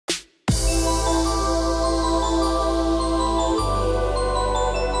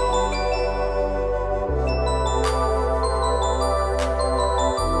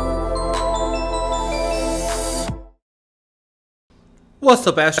What's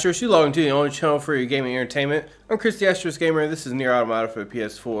up, Astros? You log into the only channel for your gaming entertainment. I'm Chris the AsteriskGamer. This is NieR Automata for the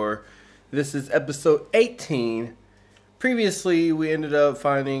PS4. This is episode 18. Previously, we ended up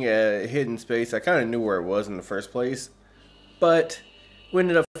finding a hidden space. I kind of knew where it was in the first place, but we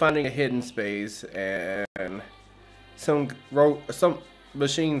ended up finding a hidden space, and some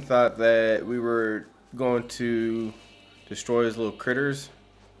machine thought that we were going to destroy his little critters.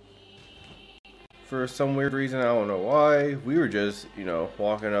 For some weird reason, I don't know why. We were just,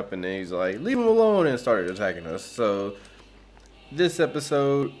 walking up and then he's like, leave him alone, and started attacking us. So, this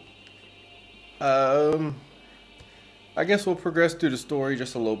episode, I guess we'll progress through the story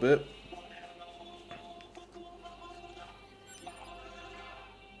just a little bit.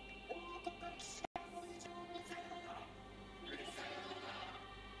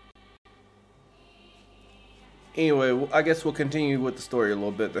 Anyway, I guess we'll continue with the story a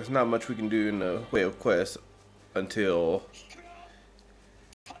little bit. There's not much we can do in the way of quests until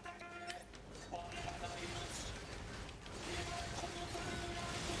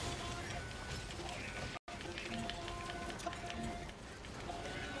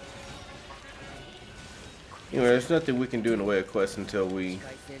there's nothing we can do in the way of quests until we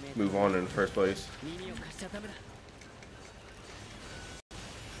move on in the first place.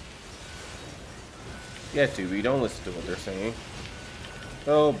 Yeah, Tubi, don't listen to what they're saying.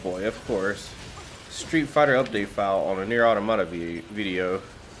 Oh boy, of course. Street Fighter update file on a NieR Automata video.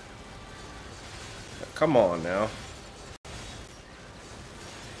 Come on now.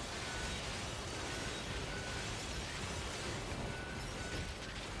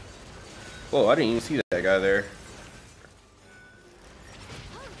 Whoa, I didn't even see that guy there.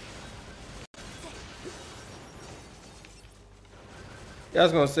 Yeah, I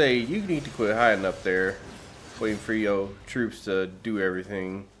was gonna say, you need to quit hiding up there, waiting for your troops to do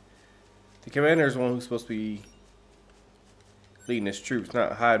everything. The commander is the one who's supposed to be leading his troops,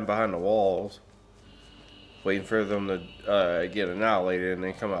 not hiding behind the walls, waiting for them to get annihilated and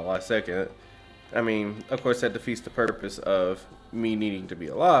then come out last second. I mean, of course that defeats the purpose of me needing to be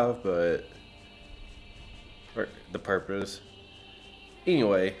alive, but... or the purpose.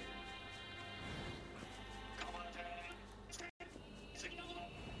 Anyway.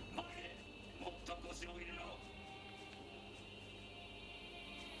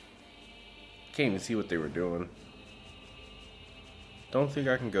 Can't even see what they were doing. Don't think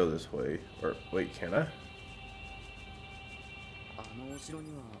I can go this way. Or wait, can I?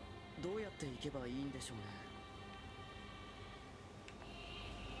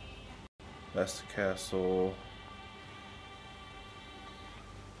 That's the castle.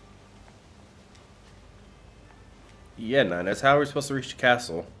 Yeah, that's how we're supposed to reach the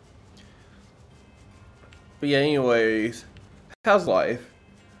castle. But yeah, anyways, how's life?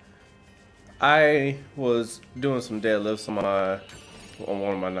 I was doing some deadlifts on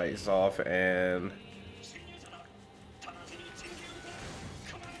one of my nights off, and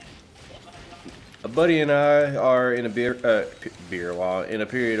a buddy and I are in a in a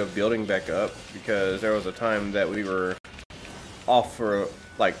period of building back up, because there was a time that we were off of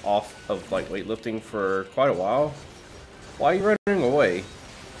weightlifting for quite a while. Why are you running away?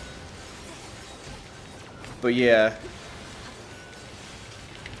 But yeah.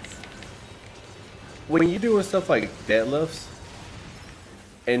 When you're doing stuff like deadlifts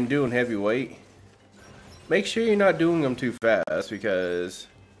and doing heavy weight, make sure you're not doing them too fast, because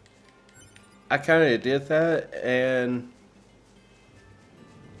I kind of did that and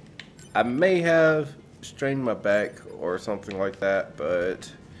I may have strained my back or something like that,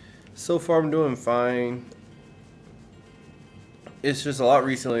 but so far I'm doing fine. It's just a lot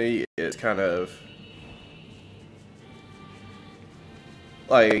recently, it's kind of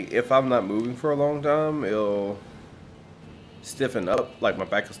like, if I'm not moving for a long time, it'll stiffen up, like my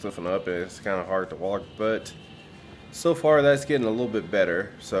back will stiffen up and it's kind of hard to walk, but so far that's getting a little bit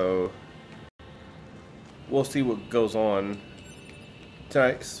better, so we'll see what goes on.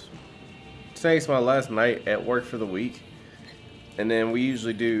 Tonight's my last night at work for the week, and then we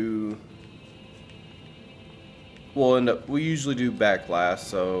usually do back last,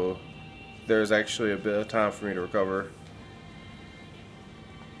 so there's actually a bit of time for me to recover.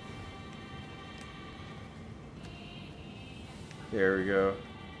 There we go.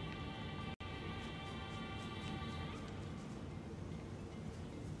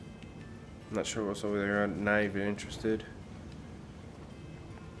 I'm not sure what's over there. I'm not even interested.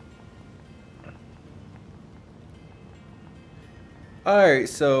 Alright,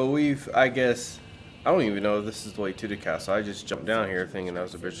 so I guess, I don't even know if this is the way to the castle. I just jumped down here thinking that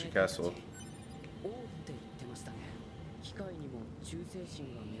was the bridge to the castle.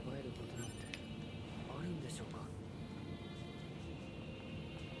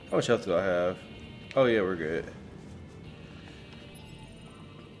 How much health do I have? Oh yeah, we're good.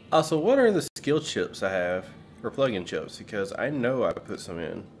 Also, what are the skill chips I have? Or plug-in chips? Because I know I put some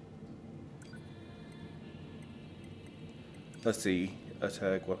in. Let's see.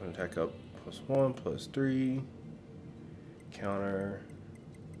 Attack, weapon attack up +1, +3. Counter.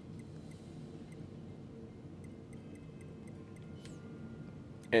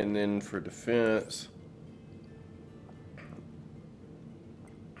 And then for defense,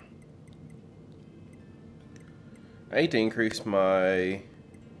 I need to increase my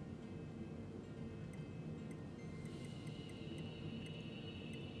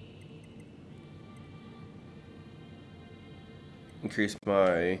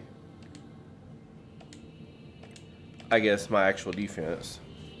I guess my actual defense.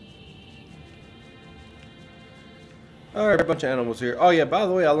 Alright, a bunch of animals here. Oh yeah, by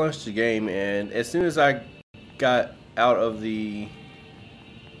the way, I launched the game, and as soon as I got out of the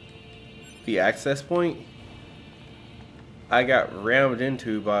access point, I got rammed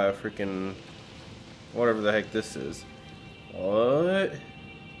into by a freaking whatever the heck this is. What?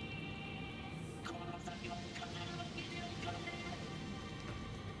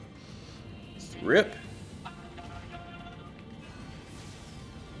 Rip.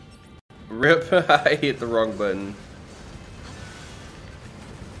 Rip. I hit the wrong button.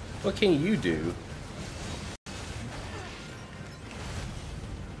 What can you do?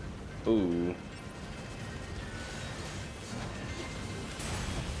 Ooh.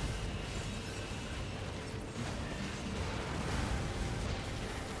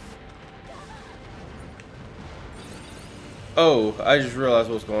 Oh, I just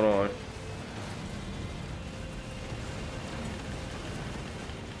realized what's going on.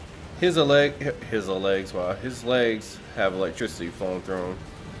 His legs have electricity flowing through them.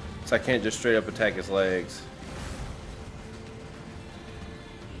 So I can't just straight up attack his legs.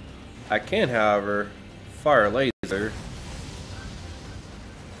 I can, however, fire a laser.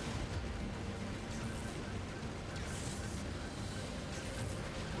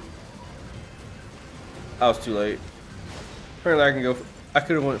 I was too late. Apparently I can go, I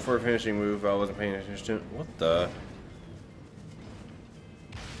could have went for a finishing move if I wasn't paying attention. What the?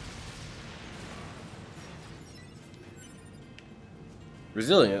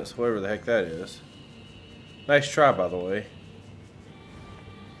 Resilience, whatever the heck that is. Nice try, by the way.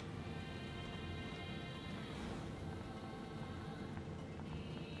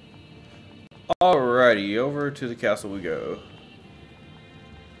 Alrighty, over to the castle we go.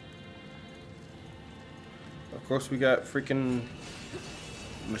 Of course, we got freaking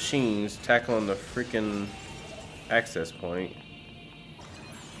machines tackling the freaking access point.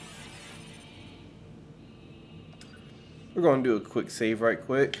 We're going to do a quick save right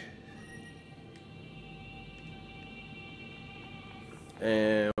quick.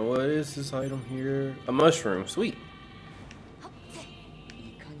 And what is this item here? A mushroom. Sweet.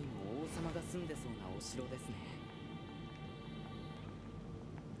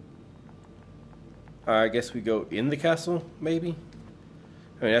 I guess we go in the castle, maybe?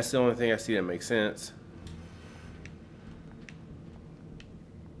 I mean, that's the only thing I see that makes sense.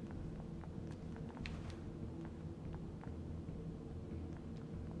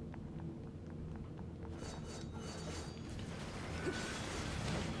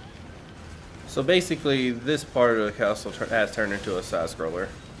 So basically, this part of the castle has turned into a side scroller.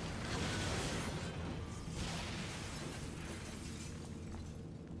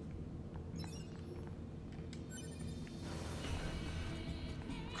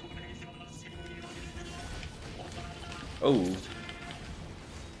 Oh.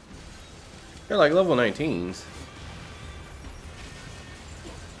 They're like level 19s.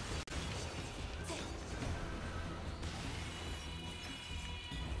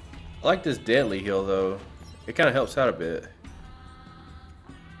 I like this deadly heal though. It kind of helps out a bit.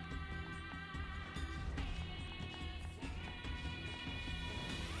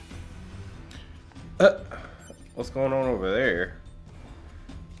 What's going on over there?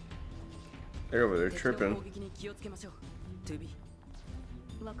 They're over there tripping.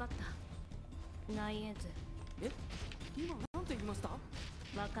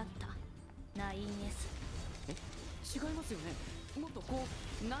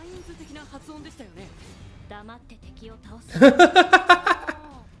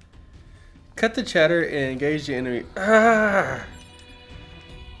 Cut the chatter and engage the enemy. Ah!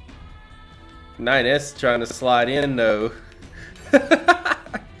 9S trying to slide in though.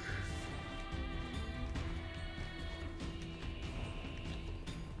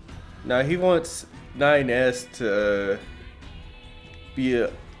 Now he wants 9S to be a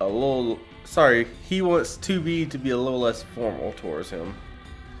little. Sorry, he wants 2B to be a little less formal towards him.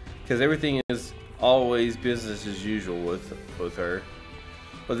 because everything is always business as usual with her.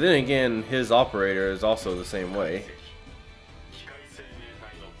 But then again, his operator is also the same way.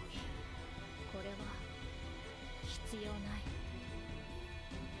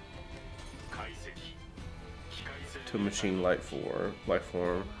 To machine life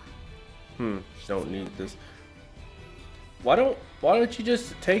form. Don't need this. Why don't you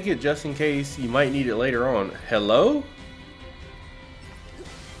just take it just in case you might need it later on? Hello?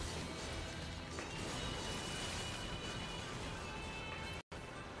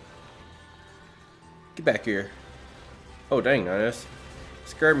 Get back here. Oh dang, Ines.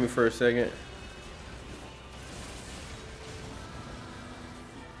 Scared me for a second.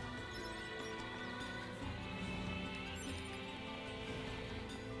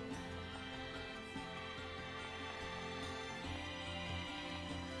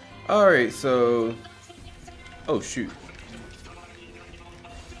 Alright, so... Oh, shoot.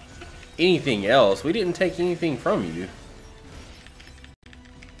 Anything else? We didn't take anything from you.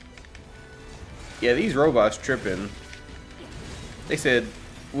 Yeah, these robots tripping. They said,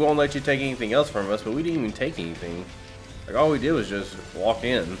 we won't let you take anything else from us, but we didn't even take anything. Like, all we did was just walk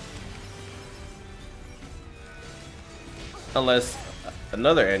in. Unless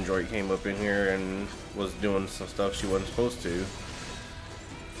another android came up in here and was doing some stuff she wasn't supposed to.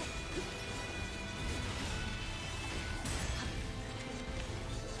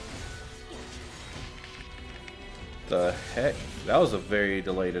 The heck? That was a very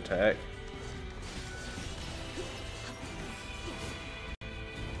delayed attack.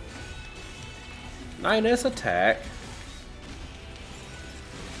 Nice attack.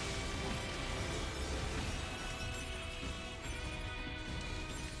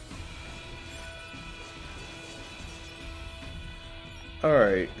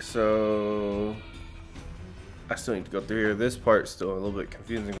 Alright, so I still need to go through here. This part's still a little bit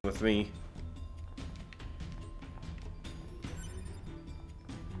confusing with me.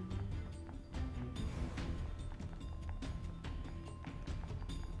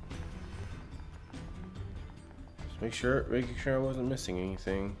 Making sure I wasn't missing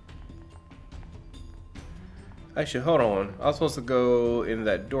anything. Actually, hold on. I was supposed to go in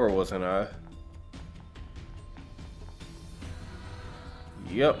that door, wasn't I?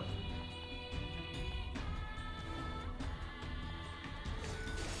 Yep.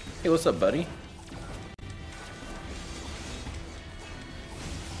 Hey, what's up, buddy?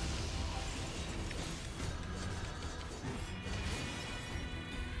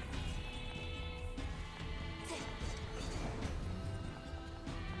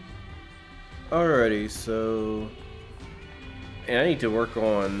 Alrighty, so... And I need to work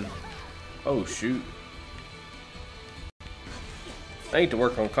on... Oh, shoot. I need to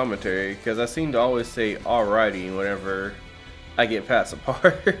work on commentary, because I seem to always say alrighty whenever I get past a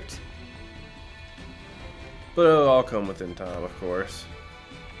part. But it'll all come within time, of course.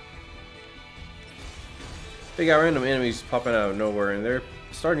 They got random enemies popping out of nowhere, and they're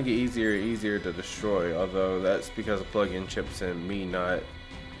starting to get easier and easier to destroy, although that's because of plug-in chips and me not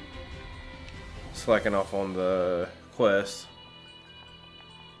slacking off on the quest.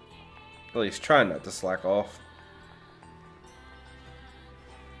 At least trying not to slack off.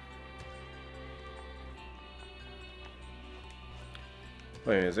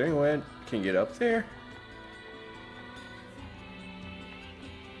 Wait a minute, is there any way I can get up there?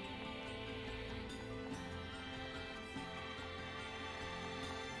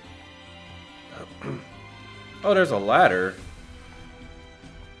 Oh, there's a ladder.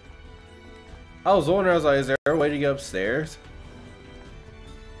 I was wondering, I was like, is there a way to get upstairs?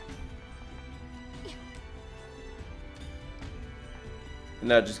 And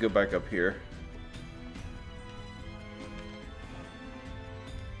now just go back up here.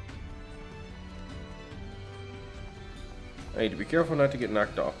 I need to be careful not to get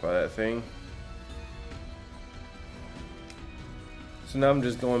knocked off by that thing. So now I'm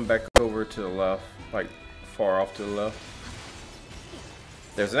just going back over to the left, like far off to the left.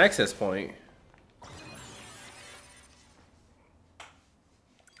 There's an access point.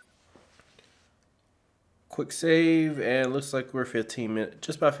 Quick save, and looks like we're 15 minutes,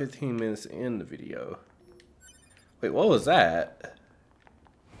 just about 15 minutes in the video. Wait, what was that?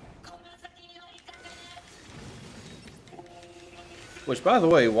 Which, by the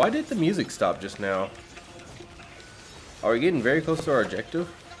way, why did the music stop just now? Are we getting very close to our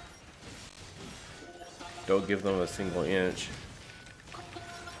objective? Don't give them a single inch.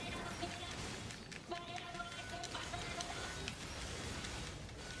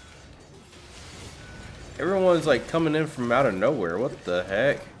 Everyone's like coming in from out of nowhere. What the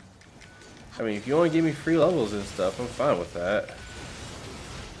heck? I mean, if you want to give me free levels and stuff, I'm fine with that.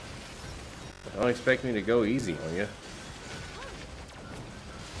 Don't expect me to go easy on you.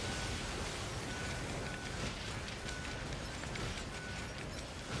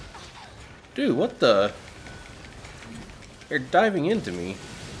 Dude, what the? You're diving into me.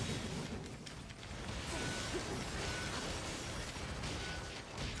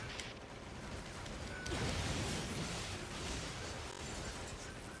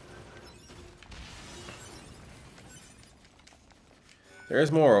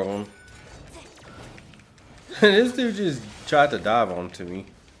 There's more of them. This dude just tried to dive onto me.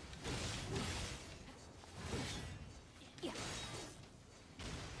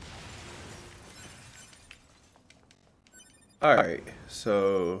 Alright,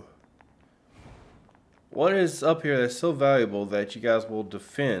 so what is up here that's so valuable that you guys will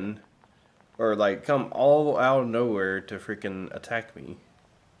defend or like come all out of nowhere to freaking attack me?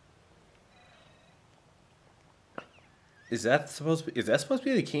 Is that supposed to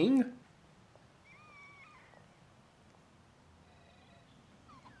be the king?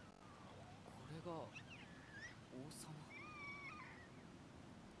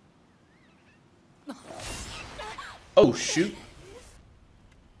 Oh shoot.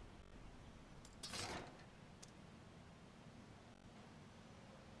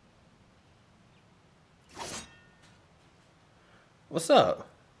 What's up?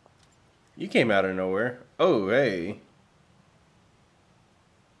 You came out of nowhere. Oh, hey.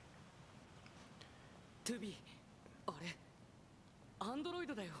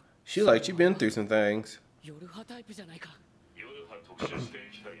 She like you been through some things.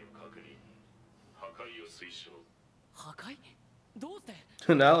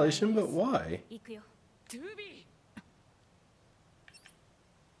 Annihilation, but why?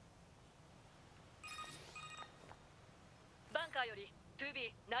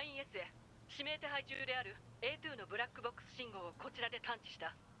 9S へ指名手配中である A2 のブラックボックス信号をこちらで探知し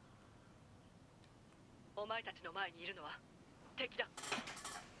た。お前たちの前にいるのは敵だ。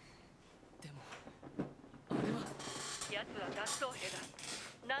でもあれは奴は脱走兵だ。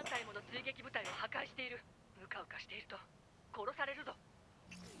何体もの追撃部隊を破壊している。うかうかしていると殺されるぞ。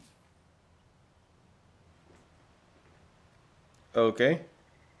 Okay.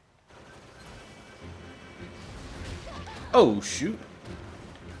 Oh shoot.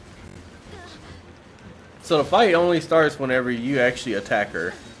 So the fight only starts whenever you actually attack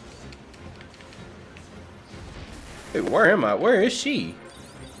her. Wait, where am I? Where is she?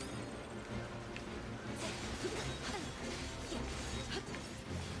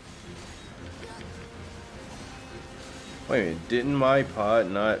 Wait a minute, didn't my pod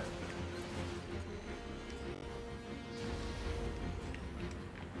not...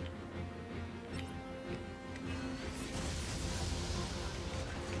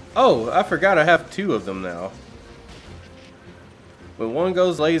 Oh, I forgot I have two of them now. When one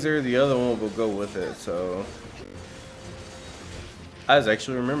goes laser, the other one will go with it, so... I just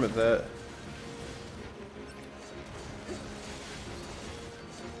actually remembered that.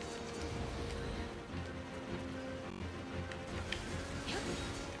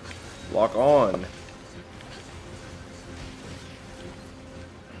 Lock on.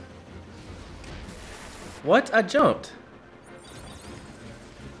 What? I jumped.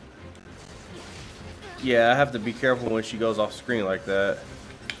 Yeah, I have to be careful when she goes off screen like that.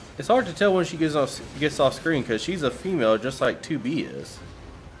 It's hard to tell when she gets off screen because she's a female just like 2B is.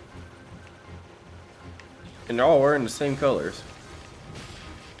 And they're all wearing the same colors.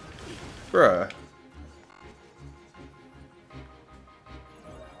 Bruh.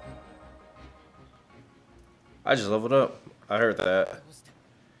 I just leveled up. I heard that.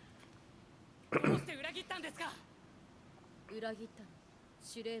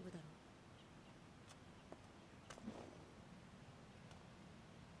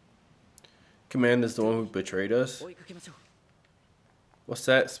 Command is the one who betrayed us? What's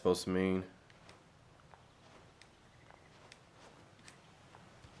that supposed to mean?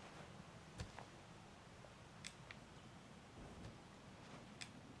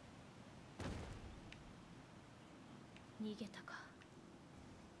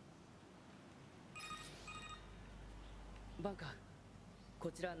 Bunker,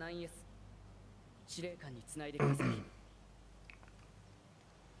 こちら 9S 司令官につないでください。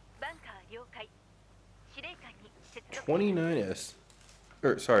29S.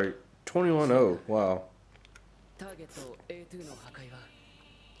 Or sorry, 210. Wow. Target A2 の破壊は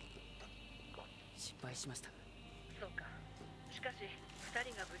失敗しました。そうか。しかし2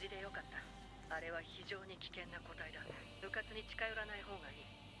人が無事でよかった。あれは非常に危険な個体だ。部活に近寄らない方がいい。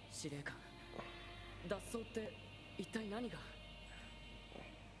司令官、脱走って一体何が？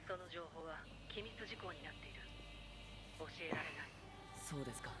その情報は機密事項になっている。教えられない。そう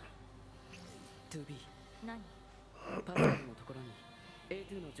ですか。2B 何？パスカルのところに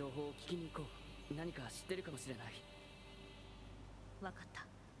A2 の情報を聞きに行こう。何か知ってるかもしれない。わかった。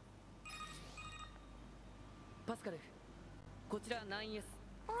パスカル、こちら 9S。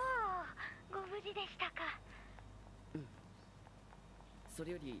 おお、ご無事でしたか。うん。そ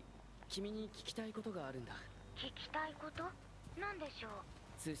れより君に聞きたいことがあるんだ。聞きたいこと？何でしょう？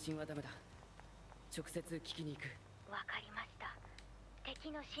通信はダメだ。直接聞きに行く。わかりました。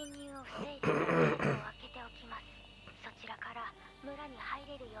敵の侵入を防いでからゲートを開けておきます。そちらから村に入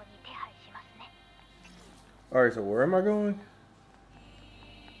れるように手配しますね。Alright, so where am I going?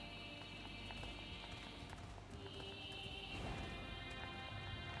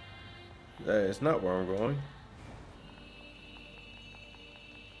 That is not where I'm going.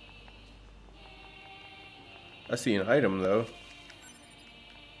 I see an item though.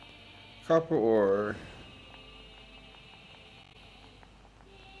 Copper ore.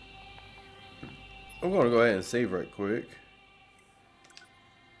 I'm going to go ahead and save right quick.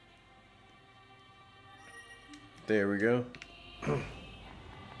 There we go.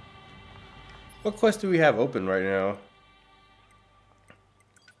 What quest do we have open right now?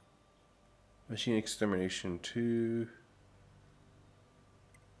 Machine extermination 2.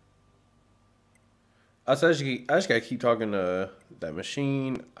 I just gotta keep talking to that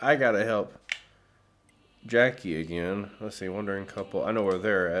machine. I gotta help Jackie again. Let's see, wandering couple. I know where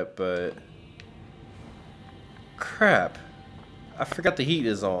they're at, but crap. I forgot the heat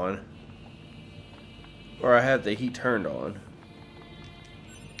is on. Or I had the heat turned on.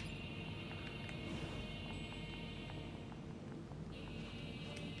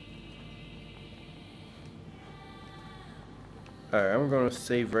 Alright, I'm gonna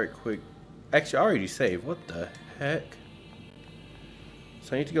save right quick. Actually, I already saved. What the heck?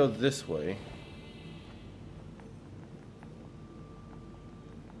 So I need to go this way.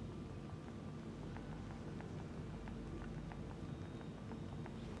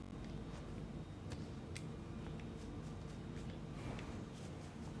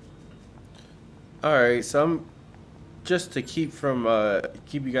 Alright, so I'm just to keep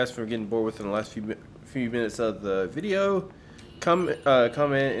you guys from getting bored within the last few minutes of the video. Comment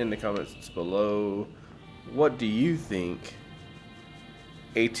in the comments below. What do you think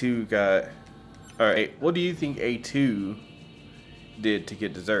A2 got? Alright, what do you think A2 did to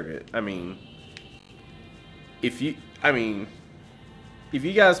get deserted? I mean, if you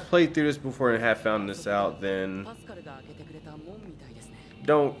guys played through this before and have found this out, then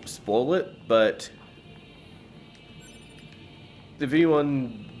don't spoil it. But if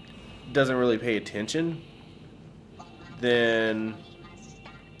anyone doesn't really pay attention, then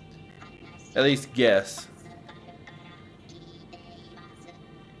at least guess.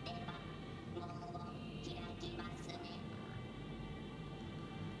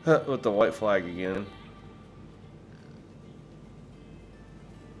 With the white flag again.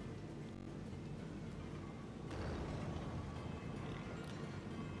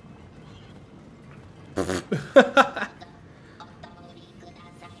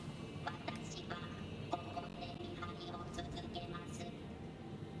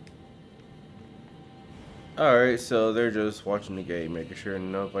 Alright, so they're just watching the game, making sure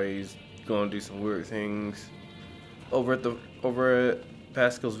nobody's gonna do some weird things over at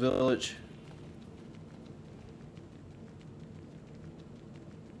Pascal's village.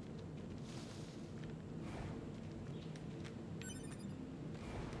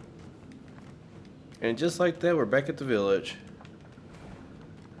 And just like that, we're back at the village.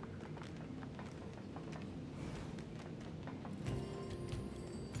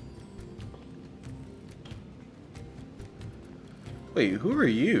 Wait, who are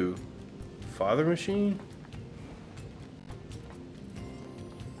you? Father Machine?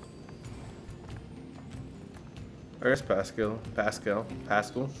 Or that's Pascal. Pascal.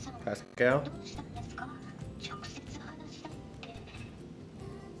 Pascal.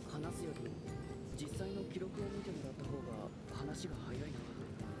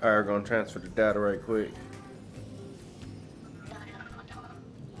 Alright, we're gonna transfer the data right quick.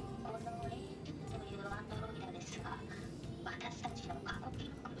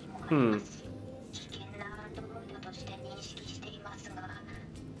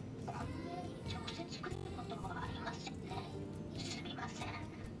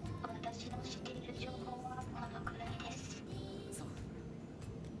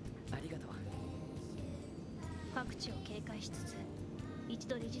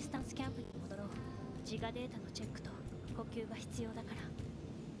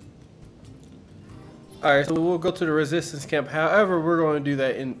 Alright, so we'll go to the resistance camp. However, we're going to do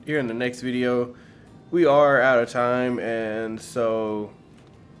that here in the next video. We are out of time, and so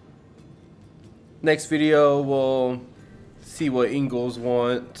Next video, we'll see what Ingalls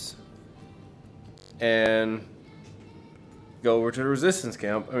wants and go over to the resistance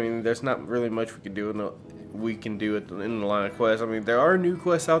camp. I mean, there's not really much we can do in the line of quests. I mean, there are new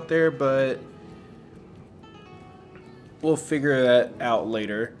quests out there, but we'll figure that out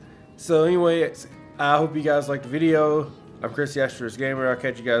later. So anyway, I hope you guys liked the video. I'm Chris, the AsteriskGamer. I'll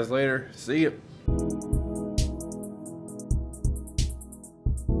catch you guys later. See ya.